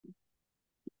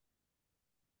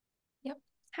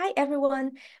Hi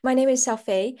everyone, my name is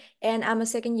Xiaofei and I'm a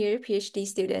second-year PhD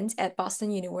student at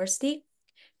Boston University.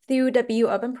 Through the BU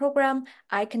Urban program,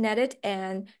 I connected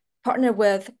and partnered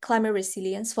with Climate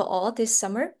Resilience for All this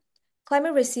summer.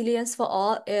 Climate Resilience for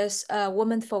All is a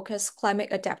women-focused climate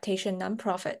adaptation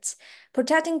nonprofit,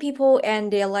 protecting people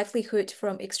and their livelihood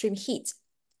from extreme heat.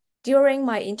 During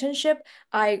my internship,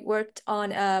 I worked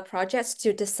on a project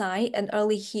to design an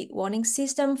early heat warning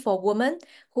system for women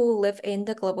who live in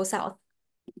the Global South.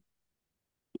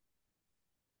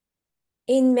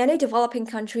 In many developing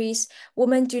countries,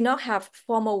 women do not have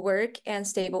formal work and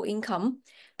stable income.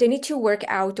 They need to work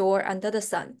outdoor under the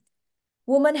sun.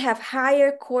 Women have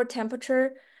higher core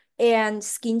temperature and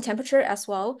skin temperature as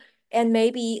well, and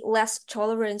maybe less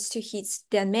tolerance to heat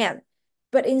than men.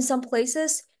 But in some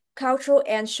places, cultural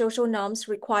and social norms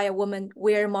require women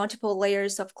wear multiple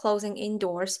layers of clothing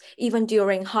indoors, even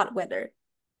during hot weather.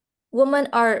 Women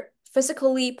are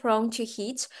physically prone to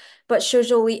heat, but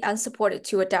socially unsupported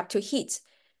to adapt to heat.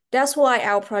 That's why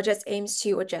our project aims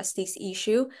to address this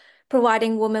issue,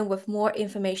 providing women with more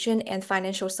information and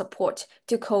financial support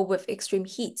to cope with extreme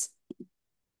heat.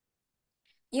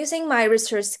 Using my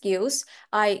research skills,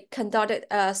 I conducted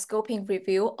a scoping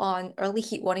review on early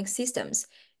heat warning systems,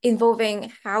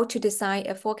 involving how to design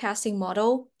a forecasting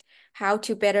model, how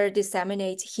to better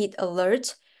disseminate heat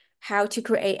alert, how to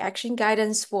create action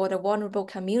guidance for the vulnerable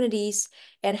communities,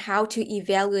 and how to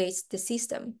evaluate the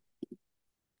system.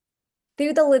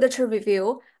 Through the literature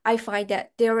review, I find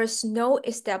that there is no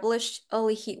established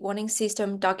early heat warning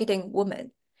system targeting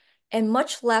women, and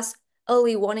much less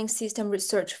early warning system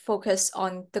research focused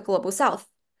on the Global South.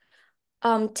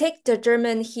 Take the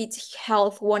German heat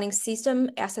health warning system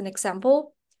as an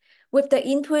example. With the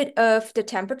input of the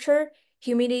temperature,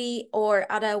 humidity, or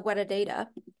other weather data,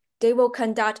 they will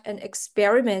conduct an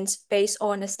experiment based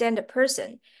on a standard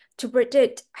person to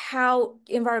predict how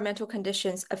environmental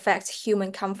conditions affect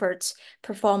human comfort,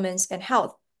 performance, and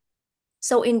health.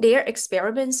 So in their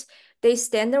experiments, they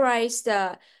standardize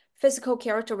the physical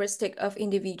characteristic of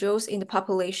individuals in the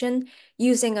population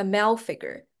using a male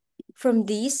figure. From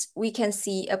these, we can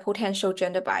see a potential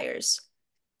gender bias.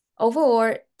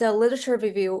 Overall, the literature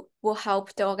review will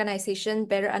help the organization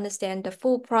better understand the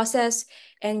full process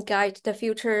and guide the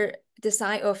future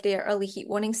design of their early heat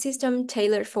warning system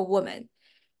tailored for women.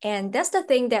 And that's the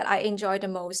thing that I enjoy the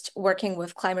most working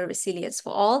with Climate Resilience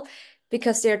for All,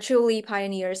 because they're truly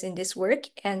pioneers in this work,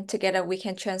 and together we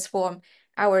can transform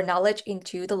our knowledge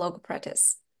into the local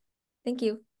practice. Thank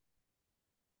you.